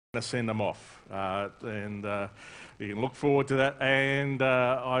to send them off, and you can look forward to that. And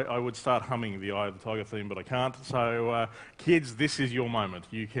I would start humming the Eye of the Tiger theme, but I can't. So, kids, this is your moment.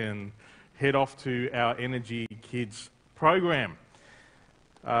 You can head off to our Energy Kids program.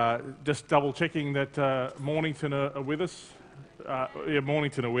 Just double checking that Mornington are with us. Yeah,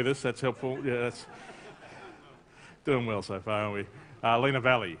 Mornington are with us. That's helpful. Yeah, that's doing well so far, aren't we? Lena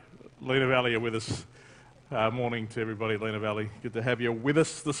Valley are with us. Morning to everybody, Lena Valley. Good to have you with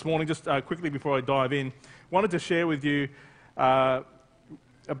us this morning. Just quickly before I dive in, wanted to share with you about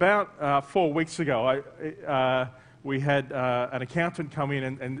 4 weeks ago, we had an accountant come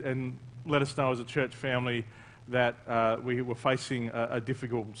in and let us know as a church family that we were facing a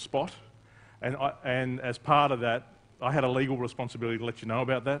difficult spot. And as part of that, I had a legal responsibility to let you know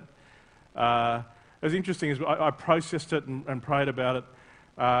about that. It was interesting, as I processed it and prayed about it.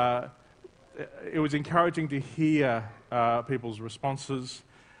 It was encouraging to hear people's responses.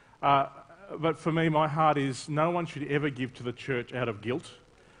 But for me, my heart is no one should ever give to the church out of guilt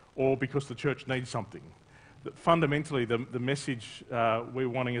or because the church needs something. Fundamentally, the message we're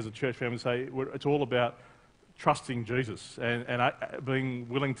wanting as a church family to say, it's all about trusting Jesus and being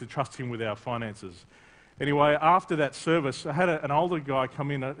willing to trust him with our finances. Anyway, after that service, I had an older guy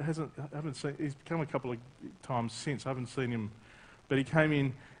come in. He's come a couple of times since. I haven't seen him, but he came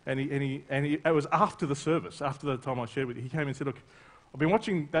in. And it was after the service, after the time I shared with you, he came and said, look, I've been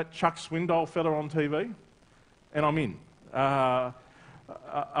watching that Chuck Swindoll fella on TV, and I'm in. I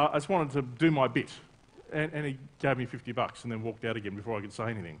just wanted to do my bit. And he gave me $50 and then walked out again before I could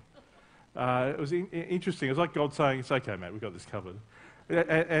say anything. It was interesting. It was like God saying, it's okay, mate, we've got this covered.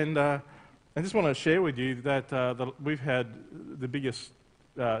 And I just want to share with you that we've had the biggest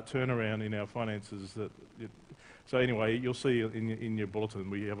turnaround in our finances that... So anyway, you'll see in your bulletin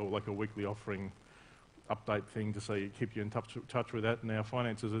we have a weekly offering update thing to say keep you in touch with that, and our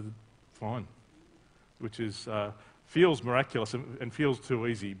finances are fine, which is feels miraculous and feels too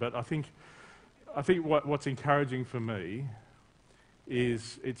easy. But I think what's encouraging for me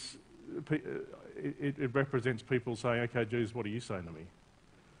is it represents people saying, okay, Jesus, what are you saying to me?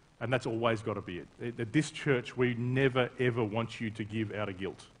 And that's always got to be it. At this church, we never ever want you to give out of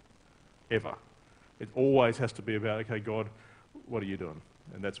guilt, ever. It always has to be about, okay, God, what are you doing?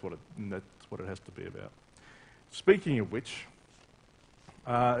 And that's what it has to be about. Speaking of which,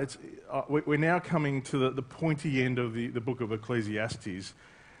 we're now coming to the pointy end of the book of Ecclesiastes.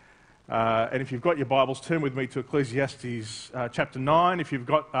 And if you've got your Bibles, turn with me to Ecclesiastes chapter 9. If you've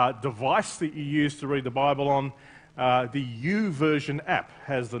got a device that you use to read the Bible on, the YouVersion app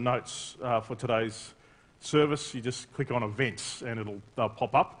has the notes for today's service. You just click on events and they'll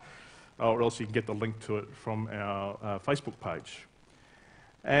pop up. Or else you can get the link to it from our Facebook page.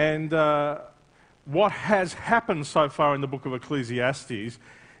 And what has happened so far in the book of Ecclesiastes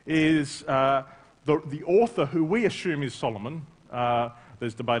is the author, who we assume is Solomon,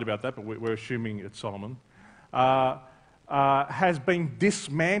 there's debate about that, but we're assuming it's Solomon, has been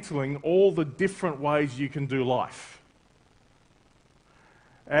dismantling all the different ways you can do life.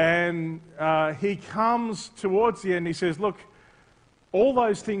 And he comes towards the end, he says, look, all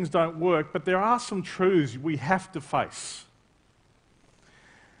those things don't work, but there are some truths we have to face.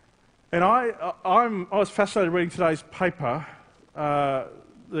 And I was fascinated reading today's paper,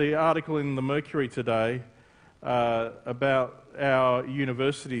 the article in the Mercury today about our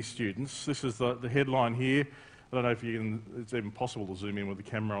university students. This is the headline here. I don't know if it's even possible to zoom in with the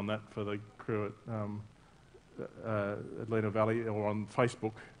camera on that for the crew at Lena Valley or on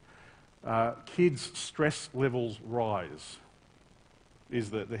Facebook. Kids' stress levels rise is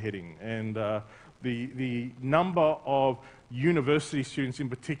the heading. And the number of university students in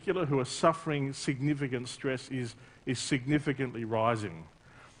particular who are suffering significant stress is significantly rising.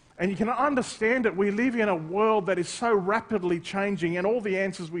 And you can understand it. We live in a world that is so rapidly changing, and all the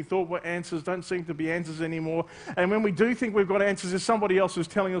answers we thought were answers don't seem to be answers anymore. And when we do think we've got answers, there's somebody else who's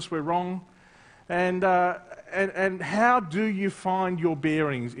telling us we're wrong. And how do you find your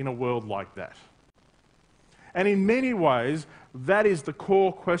bearings in a world like that? And in many ways, that is the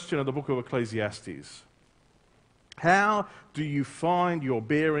core question of the book of Ecclesiastes. How do you find your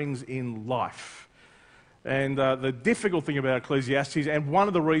bearings in life? And the difficult thing about Ecclesiastes, and one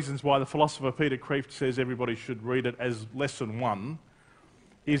of the reasons why the philosopher Peter Kreeft says everybody should read it as lesson 1,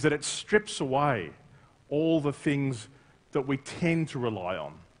 is that it strips away all the things that we tend to rely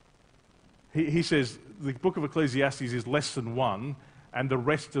on. He says the book of Ecclesiastes is lesson 1, and the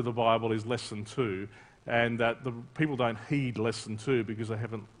rest of the Bible is lesson 2. And that the people don't heed lesson 2 because they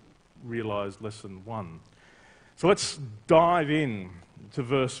haven't realised lesson 1. So let's dive in to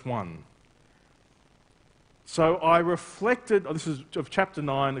verse 1. So I reflected, this is of chapter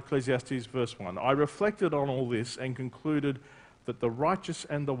 9, Ecclesiastes, verse 1. I reflected on all this and concluded that the righteous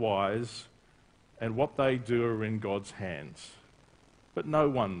and the wise and what they do are in God's hands. But no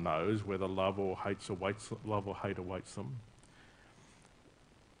one knows whether love or hate awaits them.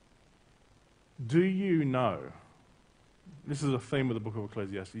 Do you know, this is a theme of the book of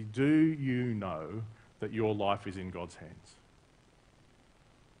Ecclesiastes, do you know that your life is in God's hands?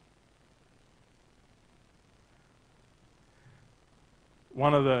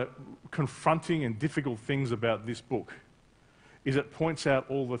 One of the confronting and difficult things about this book is it points out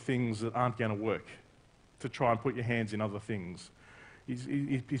all the things that aren't going to work to try and put your hands in other things.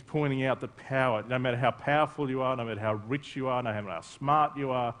 He's pointing out that power, no matter how powerful you are, no matter how rich you are, no matter how smart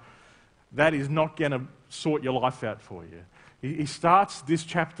you are, that is not going to sort your life out for you. He starts this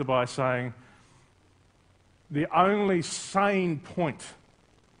chapter by saying the only sane point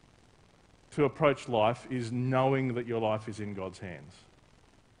to approach life is knowing that your life is in God's hands.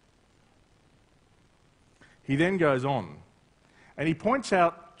 He then goes on and he points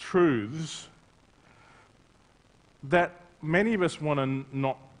out truths that many of us want to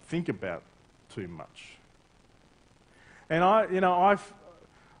not think about too much. And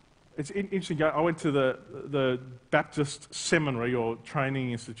it's interesting. I went to the Baptist seminary or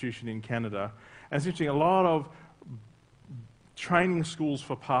training institution in Canada, and it's interesting. A lot of training schools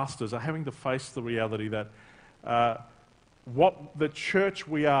for pastors are having to face the reality that what the church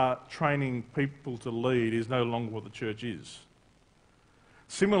we are training people to lead is no longer what the church is.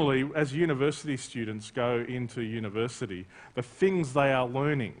 Similarly, as university students go into university, the things they are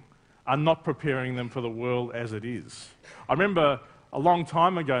learning are not preparing them for the world as it is. I remember a long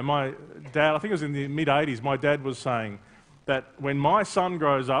time ago, my dad, I think it was in the mid-80s, my dad was saying that when my son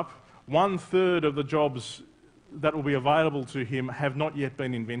grows up, 1/3 of the jobs that will be available to him have not yet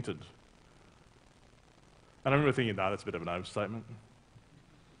been invented. And I remember thinking, no, that's a bit of an overstatement.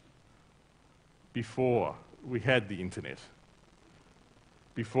 Before we had the internet,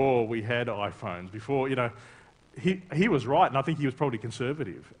 before we had iPhones, before, he was right, and I think he was probably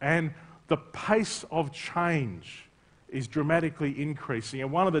conservative. And the pace of change is dramatically increasing.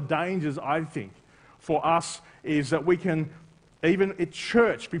 And one of the dangers, I think, for us is that we can, even at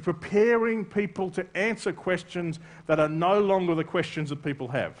church, be preparing people to answer questions that are no longer the questions that people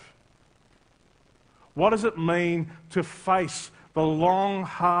have. What does it mean to face the long,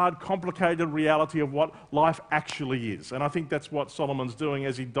 hard, complicated reality of what life actually is? And I think that's what Solomon's doing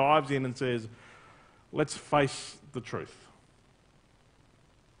as he dives in and says, let's face the truth.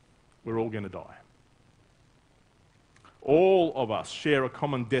 We're all going to die. All of us share a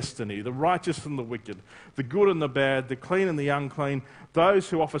common destiny, the righteous and the wicked, the good and the bad, the clean and the unclean, those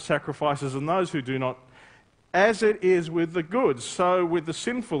who offer sacrifices and those who do not. As it is with the good, so with the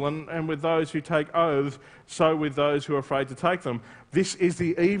sinful, and with those who take oaths, so with those who are afraid to take them. This is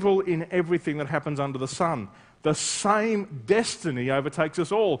the evil in everything that happens under the sun. The same destiny overtakes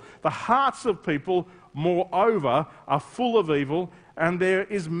us all. The hearts of people, moreover, are full of evil, and there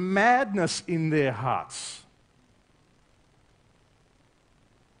is madness in their hearts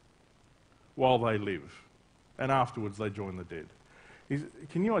while they live, and afterwards they join the dead.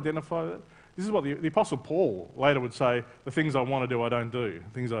 Can you identify that? This is what the Apostle Paul later would say, the things I want to do, I don't do. The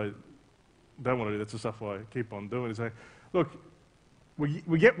things I don't want to do, that's the stuff I keep on doing. He's saying, look,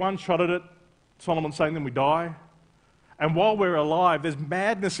 we get one shot at it, Solomon's saying, then we die. And while we're alive, there's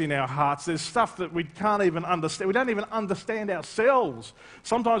madness in our hearts. There's stuff that we can't even understand. We don't even understand ourselves.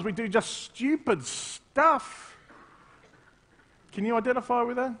 Sometimes we do just stupid stuff. Can you identify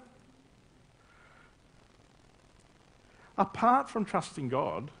with that? Apart from trusting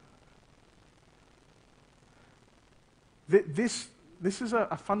God, this is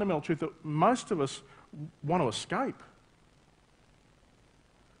a fundamental truth that most of us want to escape.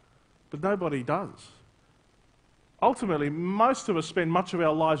 But nobody does. Ultimately, most of us spend much of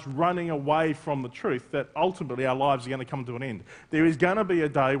our lives running away from the truth that ultimately our lives are going to come to an end. There is going to be a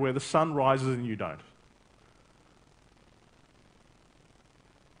day where the sun rises and you don't.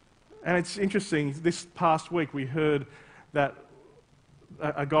 And it's interesting, this past week we heard that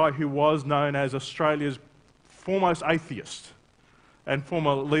a guy who was known as Australia's foremost atheist and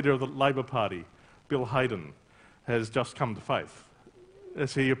former leader of the Labor Party, Bill Hayden, has just come to faith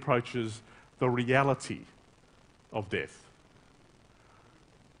as he approaches the reality of death.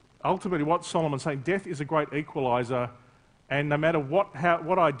 Ultimately, what Solomon's saying, death is a great equaliser, and no matter what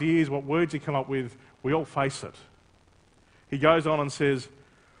ideas, what words you come up with, we all face it. He goes on and says,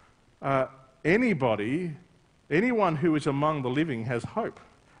 anyone who is among the living has hope.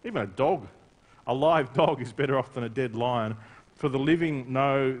 Even a live dog is better off than a dead lion, for the living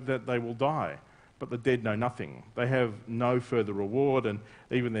know that they will die. but the dead know nothing. They have no further reward, and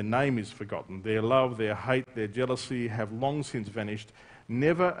even their name is forgotten. Their love, their hate, their jealousy have long since vanished.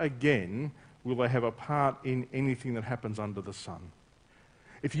 Never again will they have a part in anything that happens under the sun.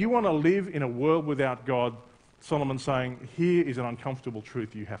 If you want to live in a world without God, Solomon's saying, here is an uncomfortable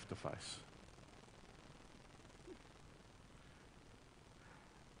truth you have to face.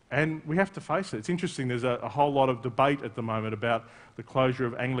 And we have to face it. It's interesting, there's a whole lot of debate at the moment about the closure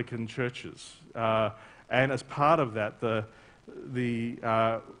of Anglican churches. And as part of that, the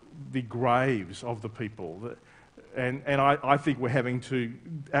graves of the people. And I think we're having to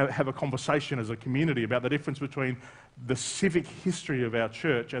have a conversation as a community about the difference between the civic history of our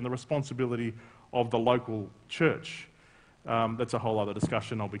church and the responsibility of the local church. That's a whole other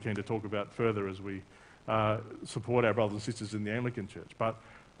discussion I'll be keen to talk about further as we support our brothers and sisters in the Anglican church. But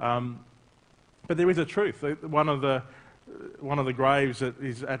there is a truth. One of the graves that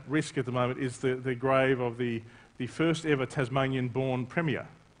is at risk at the moment is the grave of the first ever Tasmanian-born Premier.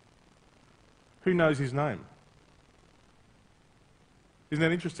 Who knows his name? Isn't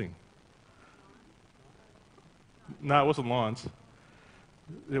that interesting? No, it wasn't Lyons.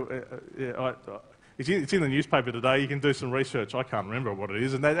 It's in the newspaper today. You can do some research. I can't remember what it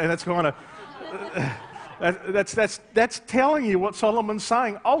is, and that's kind of that's telling you what Solomon's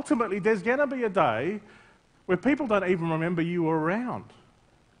saying. Ultimately, there's going to be a day where people don't even remember you were around.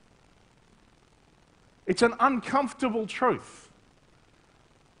 It's an uncomfortable truth,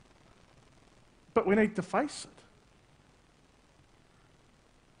 but we need to face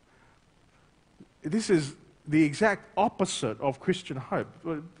it. This is the exact opposite of Christian hope.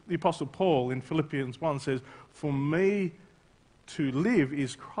 The Apostle Paul in Philippians 1 says, "For me to live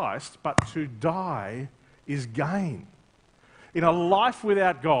is Christ, but to die is gain." In a life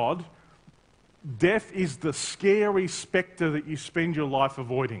without God, death is the scary spectre that you spend your life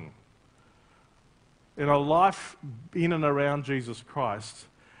avoiding. In a life in and around Jesus Christ,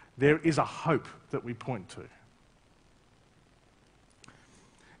 there is a hope that we point to.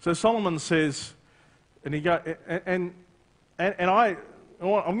 So Solomon says, I'm going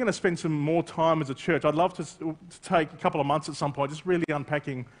to spend some more time as a church. I'd love to take a couple of months at some point just really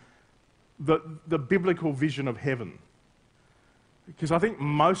unpacking the biblical vision of heaven. Because I think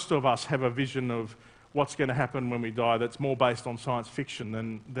most of us have a vision of what's going to happen when we die that's more based on science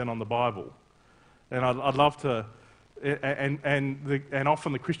fiction than on the Bible. And I'd love to, and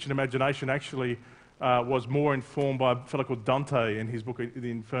often the Christian imagination actually was more informed by a fellow called Dante in his book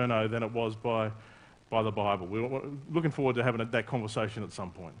The Inferno than it was by the Bible. We're looking forward to having that conversation at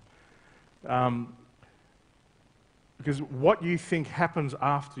some point. Because what you think happens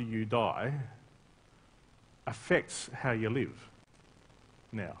after you die affects how you live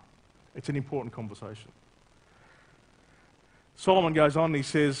now. It's an important conversation. Solomon goes on and he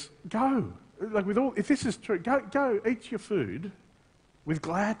says, go. If this is true, go eat your food with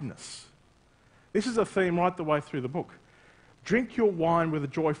gladness. This is a theme right the way through the book. Drink your wine with a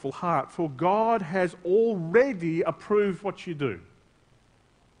joyful heart, for God has already approved what you do.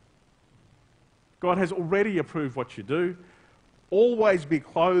 God has already approved what you do. Always be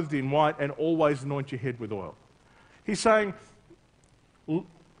clothed in white and always anoint your head with oil. He's saying,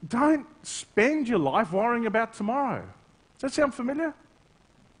 don't spend your life worrying about tomorrow. Does that sound familiar?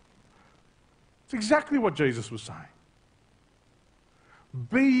 It's exactly what Jesus was saying.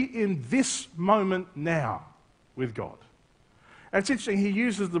 Be in this moment now with God. And it's interesting, he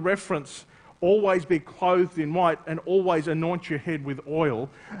uses the reference, always be clothed in white and always anoint your head with oil.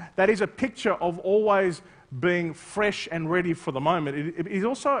 That is a picture of always being fresh and ready for the moment. It is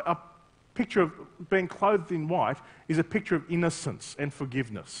also a picture of being clothed in white is a picture of innocence and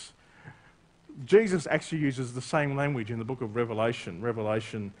forgiveness. Jesus actually uses the same language in the book of Revelation.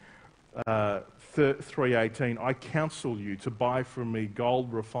 Revelation 3:18, I counsel you to buy from me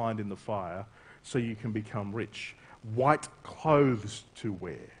gold refined in the fire so you can become rich. White clothes to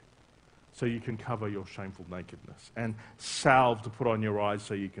wear so you can cover your shameful nakedness, and salve to put on your eyes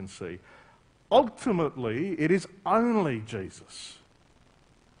so you can see. Ultimately, it is only Jesus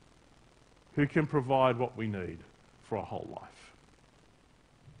who can provide what we need for a whole life.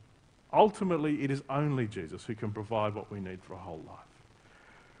 Ultimately, it is only Jesus who can provide what we need for a whole life.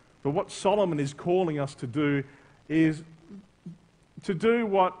 But what Solomon is calling us to do is to do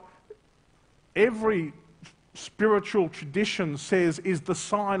what every spiritual tradition says is the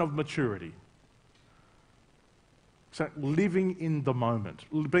sign of maturity. So living in the moment,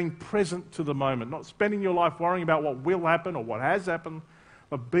 being present to the moment, not spending your life worrying about what will happen or what has happened,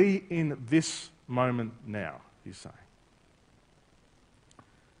 but be in this moment now, he's saying.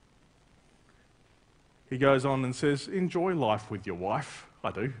 He goes on and says, enjoy life with your wife.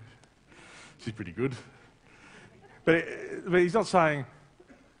 I do. which is pretty good. But he's not saying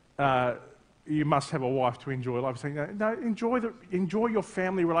you must have a wife to enjoy life. He's saying, no, enjoy your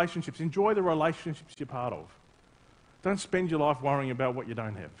family relationships. Enjoy the relationships you're part of. Don't spend your life worrying about what you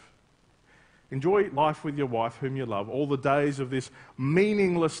don't have. Enjoy life with your wife, whom you love, all the days of this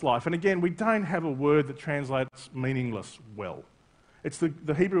meaningless life. And again, we don't have a word that translates meaningless well. It's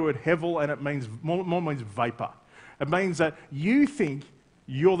the Hebrew word hevel, and it means more means vapor. It means that you think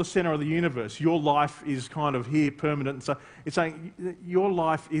you're the center of the universe. Your life is kind of here, permanent. And so it's saying your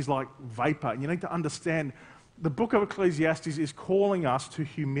life is like vapor. And you need to understand the book of Ecclesiastes is calling us to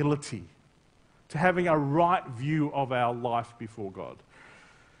humility, to having a right view of our life before God.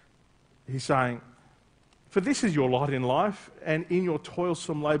 He's saying, for this is your lot in life, and in your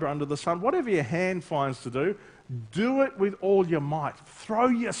toilsome labour under the sun. Whatever your hand finds to do it with all your might. Throw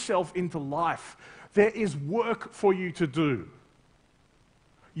yourself into life. There is work for you to do.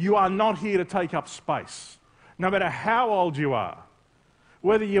 You are not here to take up space, no matter how old you are.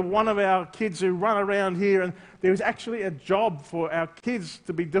 Whether you're one of our kids who run around here, and there is actually a job for our kids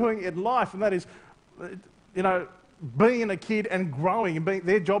to be doing in life, and that is, being a kid and growing. And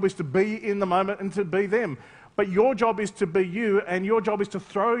their job is to be in the moment and to be them. But your job is to be you, and your job is to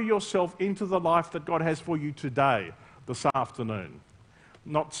throw yourself into the life that God has for you today, this afternoon.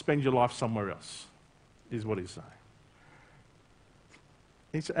 Not spend your life somewhere else, is what he's saying.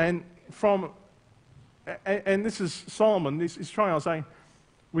 And this is Solomon, this is trying on saying,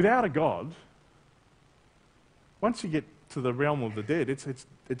 without a God, once you get to the realm of the dead,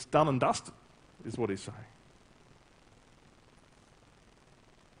 it's done and dusted, is what he's saying.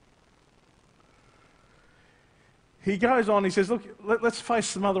 He goes on, he says, look, let's face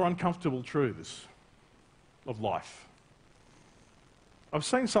some other uncomfortable truths of life. I've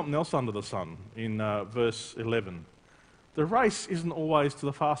seen something else under the sun in verse 11. The race isn't always to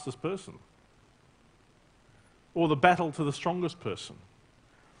the fastest person, or the battle to the strongest person.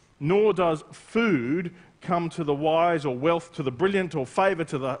 Nor does food come to the wise, or wealth to the brilliant, or favour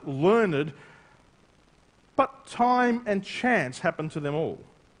to the learned, but time and chance happen to them all.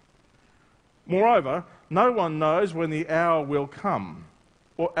 Moreover, no one knows when the hour will come.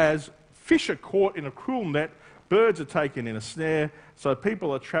 Or as fish are caught in a cruel net, birds are taken in a snare, so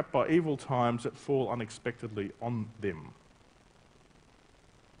people are trapped by evil times that fall unexpectedly on them.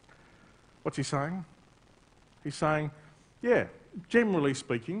 What's he saying? He's saying, yeah, generally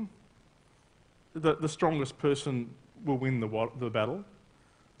speaking, the strongest person will win the battle.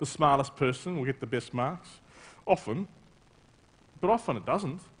 The smartest person will get the best marks. Often, but often it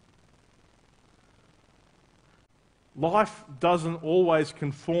doesn't. Life doesn't always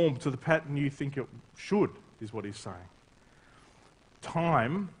conform to the pattern you think it should, is what he's saying.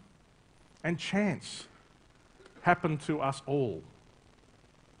 Time and chance happen to us all.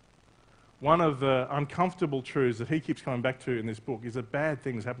 One of the uncomfortable truths that he keeps coming back to in this book is that bad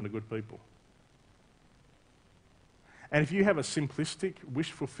things happen to good people. And if you have a simplistic,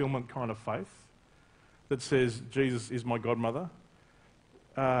 wish fulfillment kind of faith that says, Jesus is my godmother,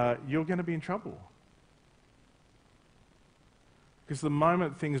 you're going to be in trouble. Because the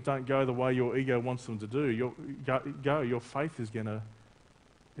moment things don't go the way your ego wants them to do, your faith is going to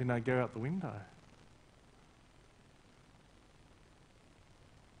go out the window.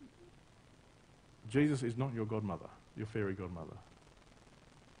 Jesus is not your godmother, your fairy godmother.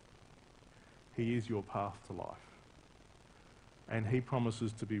 He is your path to life. And he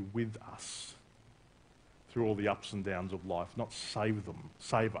promises to be with us through all the ups and downs of life, not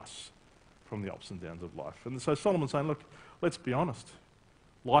save us from the ups and downs of life. And so Solomon's saying, look, let's be honest.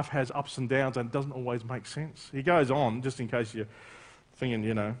 Life has ups and downs and it doesn't always make sense. He goes on, just in case you're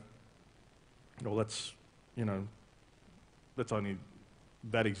thinking, well, that's only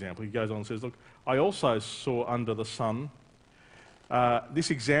that example. He goes on and says, look, I also saw under the sun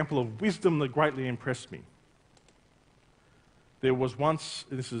this example of wisdom that greatly impressed me. There was once,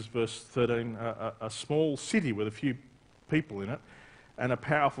 this is verse 13, a small city with a few people in it, and a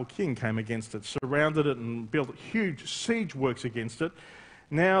powerful king came against it, surrounded it and built huge siege works against it.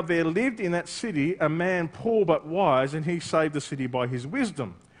 Now there lived in that city a man poor but wise, and he saved the city by his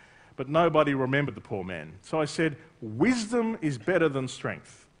wisdom. But nobody remembered the poor man. So I said, wisdom is better than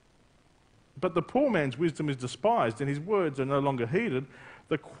strength. But the poor man's wisdom is despised, and his words are no longer heeded.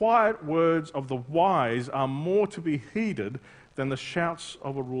 The quiet words of the wise are more to be heeded than the shouts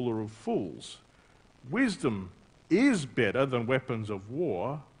of a ruler of fools. Wisdom is better than weapons of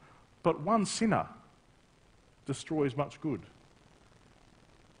war, but one sinner destroys much good.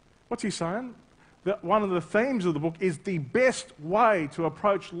 What's he saying? That one of the themes of the book is the best way to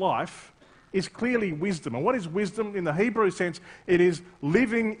approach life is clearly wisdom. And what is wisdom? In the Hebrew sense, it is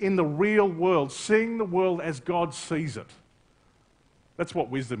living in the real world, seeing the world as God sees it. That's what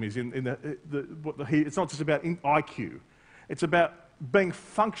wisdom is. It's not just about IQ. It's about being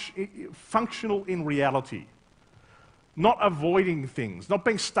functional in reality. Not avoiding things, not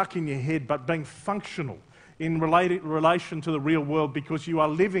being stuck in your head, but being functional in relation to the real world, because you are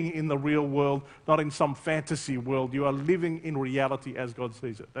living in the real world, not in some fantasy world. You are living in reality as God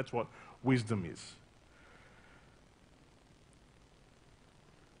sees it. That's what wisdom is.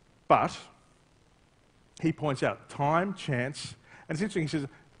 But he points out time, chance, and it's interesting, he says,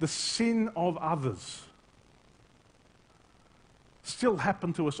 the sin of others still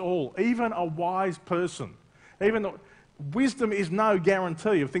happen to us all, even a wise person. Even though wisdom is no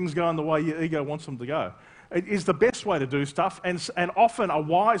guarantee of things going the way your ego wants them to go. It is the best way to do stuff, and often a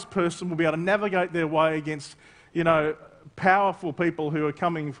wise person will be able to navigate their way against, powerful people who are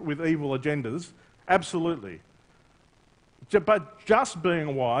coming with evil agendas. Absolutely. But just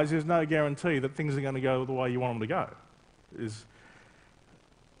being wise is no guarantee that things are going to go the way you want them to go. Is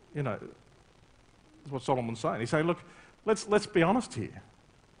what Solomon's saying. He's saying, look, let's be honest here.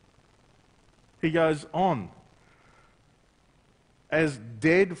 He goes on. As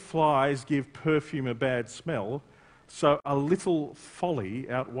dead flies give perfume a bad smell, so a little folly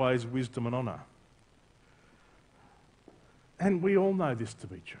outweighs wisdom and honour. And we all know this to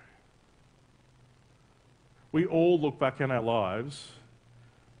be true. We all look back in our lives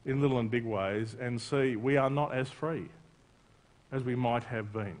in little and big ways and see we are not as free as we might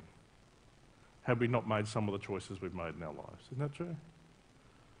have been had we not made some of the choices we've made in our lives. Isn't that true?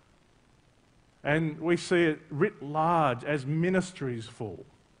 And we see it writ large as ministries fall,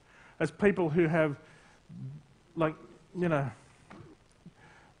 as people who have, a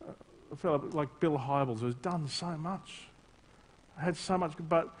fellow like Bill Hybels, who's done so much, had so much,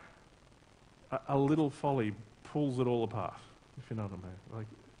 but a little folly pulls it all apart, if you know what I mean.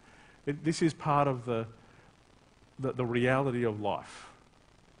 This is part of the reality of life.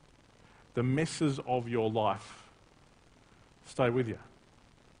 The messes of your life stay with you.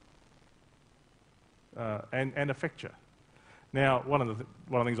 And affect you. Now, one of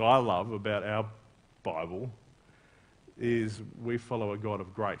the things I love about our Bible is we follow a God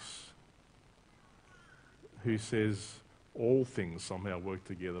of grace who says all things somehow work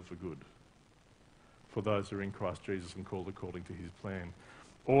together for good for those who are in Christ Jesus and called according to his plan.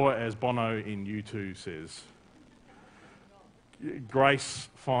 Or as Bono in U2 says, grace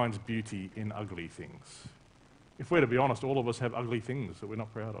finds beauty in ugly things. If we're to be honest, all of us have ugly things that we're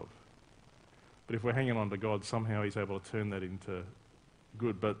not proud of. But if we're hanging on to God, somehow he's able to turn that into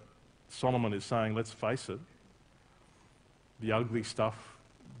good. But Solomon is saying, let's face it, the ugly stuff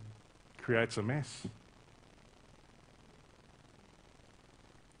creates a mess.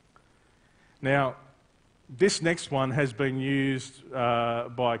 Now, this next one has been used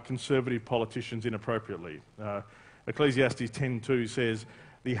by conservative politicians inappropriately. Ecclesiastes 10:2 says,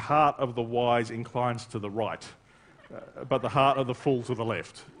 the heart of the wise inclines to the right, but the heart of the fool to the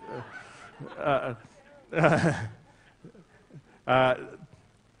left.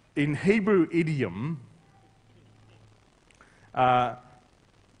 In Hebrew idiom, the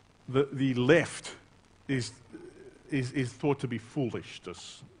left is thought to be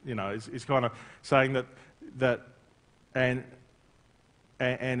foolishness. It's kind of saying that and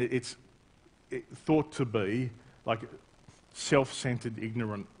it's thought to be like self-centered,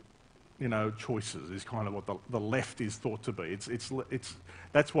 ignorant, choices is kind of what the left is thought to be. It's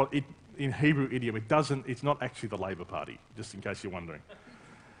that's what it in Hebrew idiom. It's not actually the Labor Party, just in case you're wondering.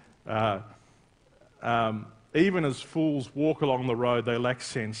 Even as fools walk along the road, they lack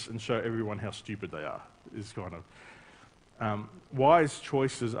sense and show everyone how stupid they are. Is kind of wise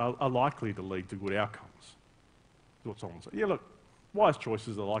choices are likely to lead to good outcomes. Is what someone said. Yeah, look, wise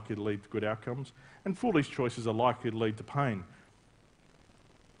choices are likely to lead to good outcomes, and foolish choices are likely to lead to pain.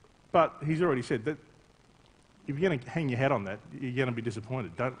 But he's already said that if you're going to hang your hat on that, you're going to be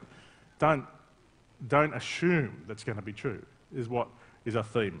disappointed. Don't assume that's going to be true, is what is our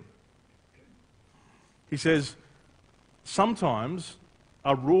theme. He says, sometimes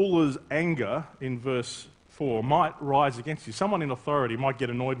a ruler's anger, in verse 4, might rise against you. Someone in authority might get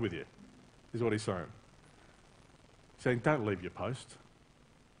annoyed with you, is what he's saying. He's saying, don't leave your post.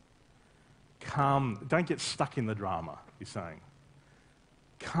 Don't get stuck in the drama, he's saying.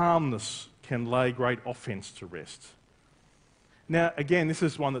 Calmness can lay great offence to rest. Now, again, this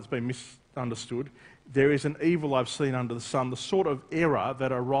is one that's been misunderstood. There is an evil I've seen under the sun, the sort of error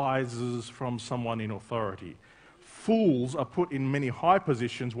that arises from someone in authority. Fools are put in many high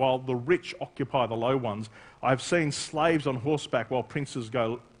positions while the rich occupy the low ones. I've seen slaves on horseback while princes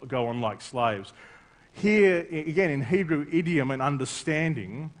go on like slaves. Here, again, in Hebrew idiom and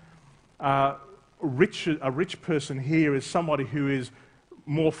understanding, a rich person here is somebody who is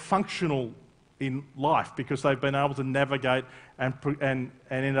more functional in life because they've been able to navigate and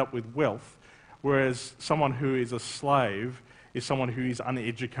end up with wealth, whereas someone who is a slave is someone who is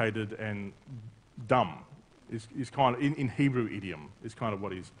uneducated and dumb. Is kind of in Hebrew idiom is kind of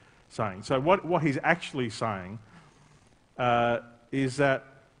what he's saying. So what he's actually saying is that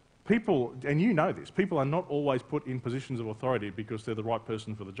people, and you know this, people are not always put in positions of authority because they're the right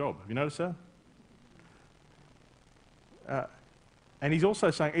person for the job. Have you noticed that? And he's also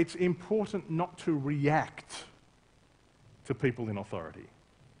saying it's important not to react to people in authority.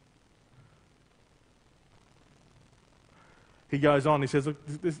 He goes on, he says, look,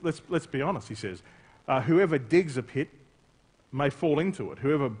 let's be honest, he says, whoever digs a pit may fall into it.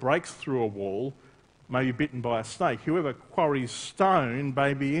 Whoever breaks through a wall may be bitten by a snake. Whoever quarries stone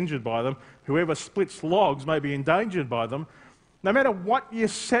may be injured by them. Whoever splits logs may be endangered by them. No matter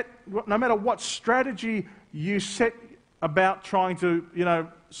what strategy you set about trying to,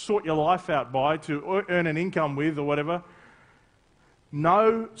 sort your life out by, to earn an income with or whatever,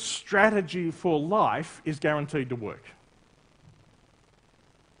 no strategy for life is guaranteed to work.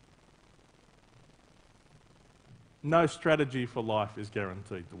 No strategy for life is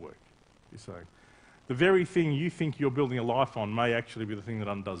guaranteed to work, he's saying. The very thing you think you're building a life on may actually be the thing that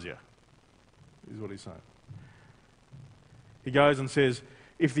undoes you, is what he's saying. He goes and says,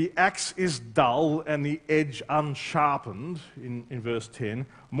 if the axe is dull and the edge unsharpened, in verse 10,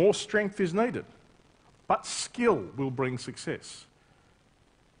 more strength is needed, but skill will bring success.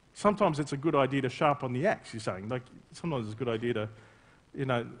 Sometimes it's a good idea to sharpen the axe, he's saying. Like, sometimes it's a good idea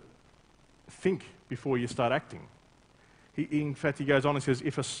to, think before you start acting. In fact, he goes on and says,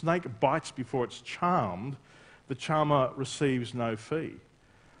 if a snake bites before it's charmed, the charmer receives no fee.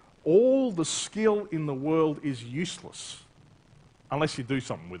 All the skill in the world is useless unless you do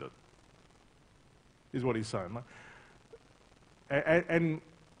something with it, is what he's saying. And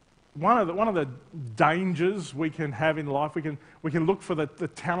one of the dangers we can have in life, we can look for the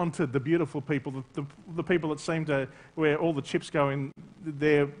talented, the beautiful people, the people that seem to, where all the chips go in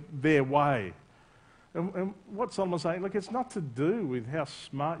their way. And what Solomon's saying, look, it's not to do with how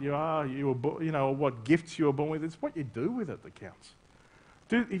smart you are, or what gifts you were born with. It's what you do with it that counts.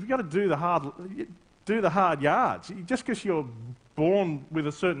 If you've got to do the hard yards. Just because you're born with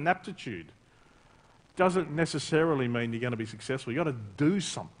a certain aptitude doesn't necessarily mean you're going to be successful. You've got to do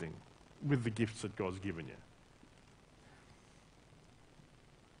something with the gifts that God's given you.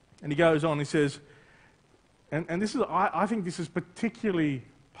 And he goes on, he says, and this is, I think this is particularly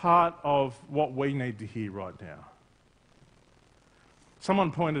part of what we need to hear right now.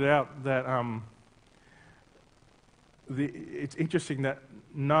 Someone pointed out that it's interesting that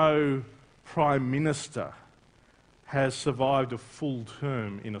no Prime Minister has survived a full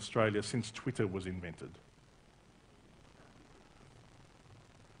term in Australia since Twitter was invented.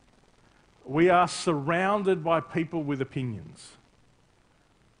 We are surrounded by people with opinions.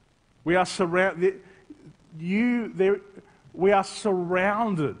 We are surrounded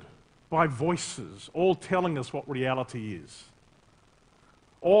by voices, all telling us what reality is,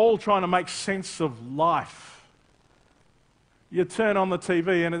 all trying to make sense of life. You turn on the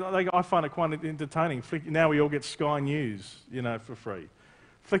TV, and I find it quite entertaining. Now we all get Sky News, for free.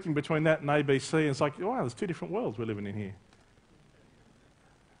 Flicking between that and ABC, and it's like, wow, there's two different worlds we're living in here.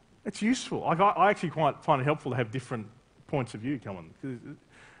 It's useful. I actually quite find it helpful to have different points of view coming,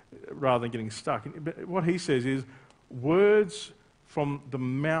 rather than getting stuck. But what he says is, words from the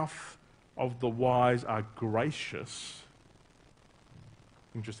mouth of the wise are gracious.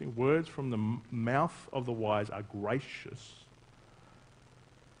 Interesting. Words from the mouth of the wise are gracious,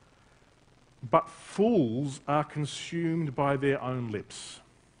 but fools are consumed by their own lips.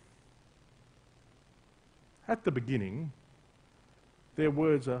 At the beginning, their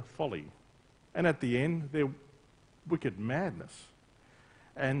words are folly, and at the end, they're wicked madness.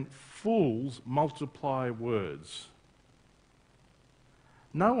 And fools multiply words.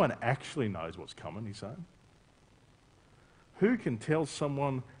 No one actually knows what's coming, he's saying. Who can tell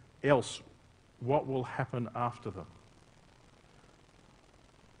someone else what will happen after them?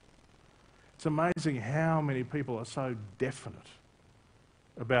 It's amazing how many people are so definite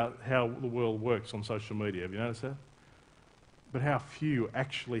about how the world works on social media. Have you noticed that? But how few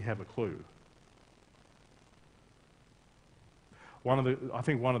actually have a clue. I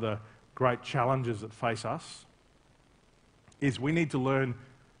think one of the great challenges that face us is we need to learn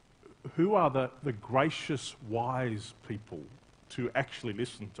who are the gracious, wise people to actually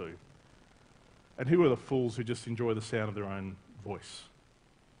listen to? And who are the fools who just enjoy the sound of their own voice?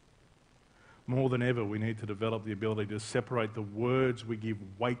 More than ever, we need to develop the ability to separate the words we give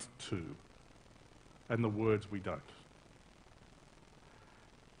weight to and the words we don't.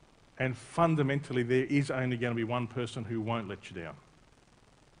 And fundamentally, there is only going to be one person who won't let you down.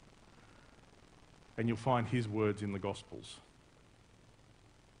 And you'll find his words in the Gospels.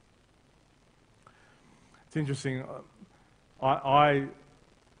 It's interesting. I'm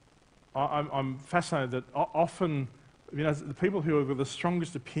fascinated that often, the people who have the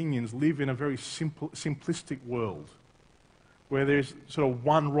strongest opinions live in a very simplistic world where there's sort of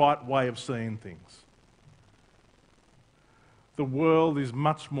one right way of seeing things. The world is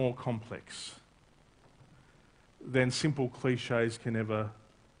much more complex than simple cliches can ever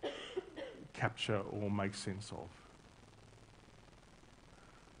capture or make sense of.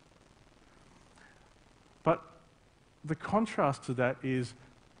 But the contrast to that is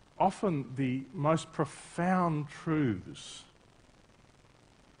often the most profound truths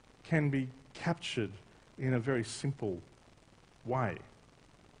can be captured in a very simple way.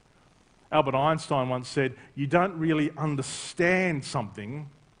 Albert Einstein once said, you don't really understand something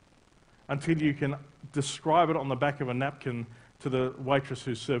until you can describe it on the back of a napkin to the waitress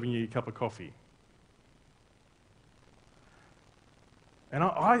who's serving you a cup of coffee. And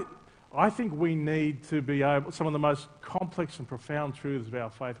I think we need to be able, some of the most complex and profound truths of our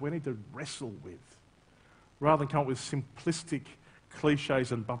faith, we need to wrestle with, rather than come up with simplistic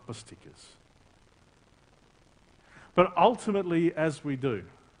cliches and bumper stickers. But ultimately, as we do,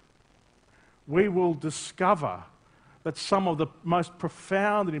 we will discover that some of the most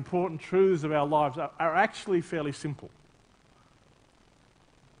profound and important truths of our lives are actually fairly simple.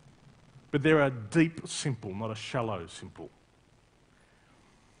 But they're a deep simple, not a shallow simple.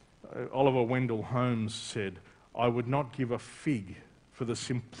 Oliver Wendell Holmes said, I would not give a fig for the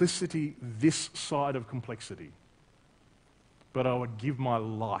simplicity this side of complexity, but I would give my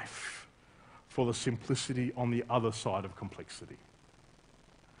life for the simplicity on the other side of complexity.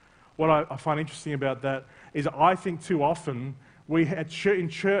 What I find interesting about that is I think too often we in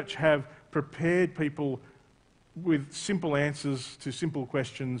church have prepared people with simple answers to simple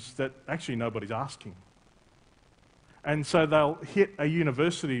questions that actually nobody's asking. And so they'll hit a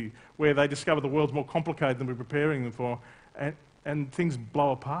university where they discover the world's more complicated than we're preparing them for, and things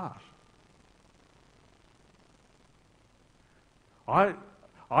blow apart.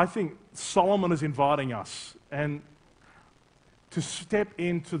 I think Solomon is inviting us to step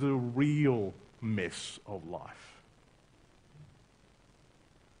into the real mess of life.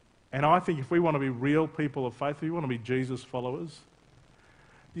 And I think if we want to be real people of faith, if we want to be Jesus followers,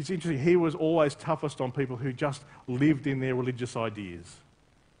 it's interesting, he was always toughest on people who just lived in their religious ideas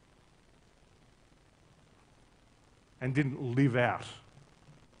and didn't live out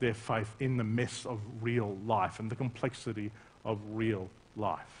their faith in the mess of real life and the complexity of real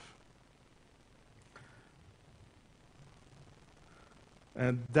life.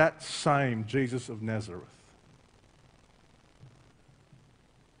 And that same Jesus of Nazareth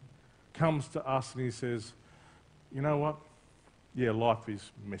comes to us and he says, you know what? Yeah, life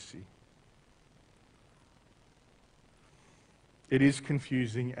is messy. It is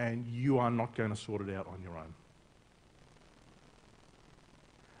confusing and you are not going to sort it out on your own.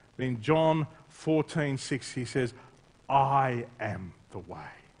 In John 14:6 he says, I am the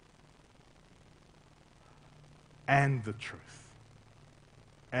way and the truth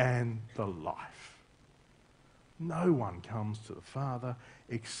and the life. No one comes to the Father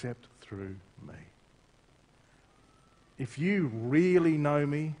except through me. If you really know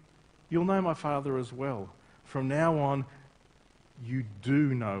me, you'll know my Father as well. From now on, you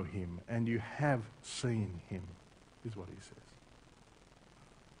do know him and you have seen him, is what he says.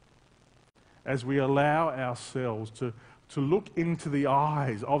 As we allow ourselves to look into the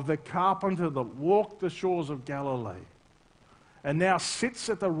eyes of the carpenter that walked the shores of Galilee and now sits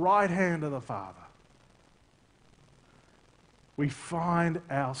at the right hand of the Father, we find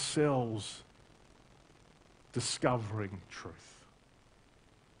ourselves discovering truth.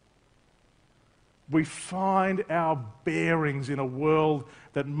 We find our bearings in a world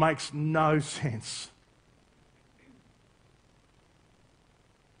that makes no sense.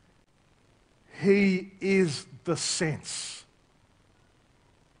 He is the sense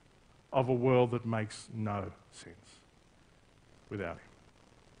of a world that makes no sense without him.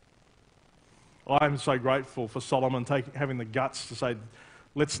 I'm so grateful for Solomon having the guts to say,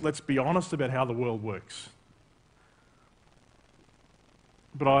 let's be honest about how the world works.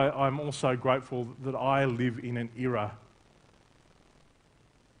 But I'm also grateful that I live in an era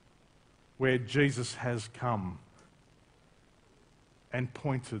where Jesus has come and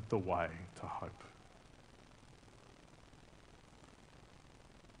pointed the way to hope.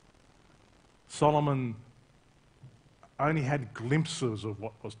 Solomon only had glimpses of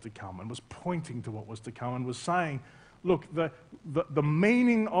what was to come and was pointing to what was to come and was saying, look, the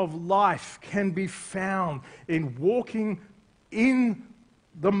meaning of life can be found in walking in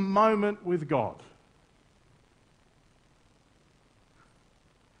the moment with God.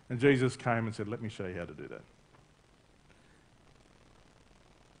 And Jesus came and said, let me show you how to do that.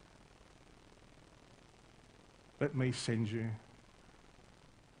 Let me send you.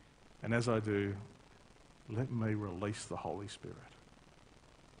 And as I do, let me release the Holy Spirit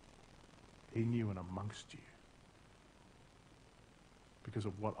in you and amongst you because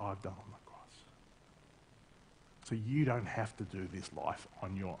of what I've done on the cross. So you don't have to do this life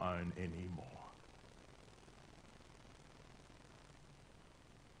on your own anymore.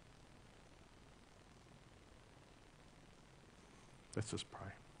 Let's just pray.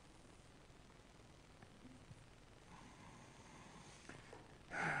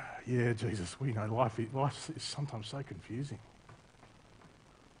 Yeah, Jesus, we know life is sometimes so confusing.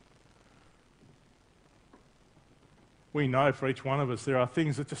 We know for each one of us there are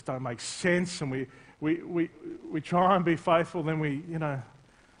things that just don't make sense, and we try and be faithful, then we,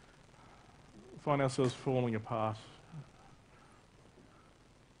 find ourselves falling apart.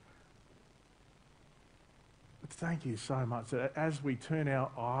 But thank you so much that as we turn our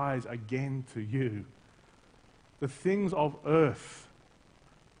eyes again to you, the things of earth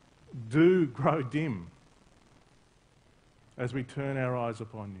do grow dim as we turn our eyes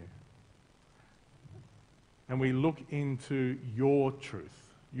upon you. And we look into your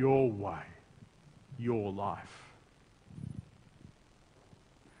truth, your way, your life.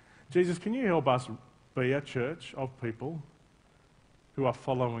 Jesus, can you help us be a church of people who are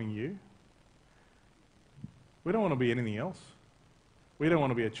following you? We don't want to be anything else. We don't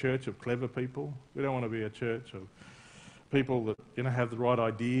want to be a church of clever people. We don't want to be a church of people that have the right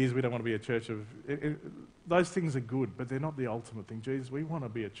ideas. We don't want to be a church of... those things are good, but they're not the ultimate thing. Jesus, we want to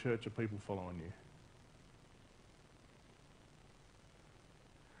be a church of people following you.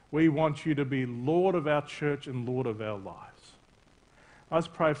 We want you to be Lord of our church and Lord of our lives. I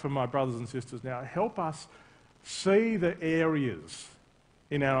just pray for my brothers and sisters now. Help us see the areas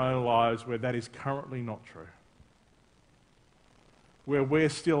in our own lives where that is currently not true. Where we're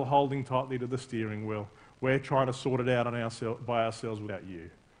still holding tightly to the steering wheel. We're trying to sort it out by ourselves without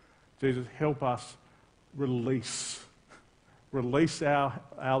you. Jesus, help us release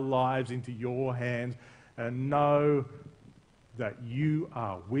our lives into your hands and know that you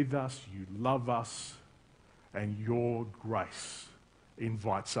are with us, you love us, and your grace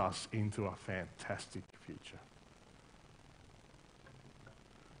invites us into a fantastic future.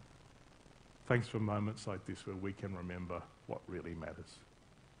 Thanks for moments like this where we can remember what really matters.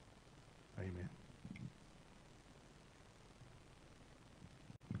 Amen.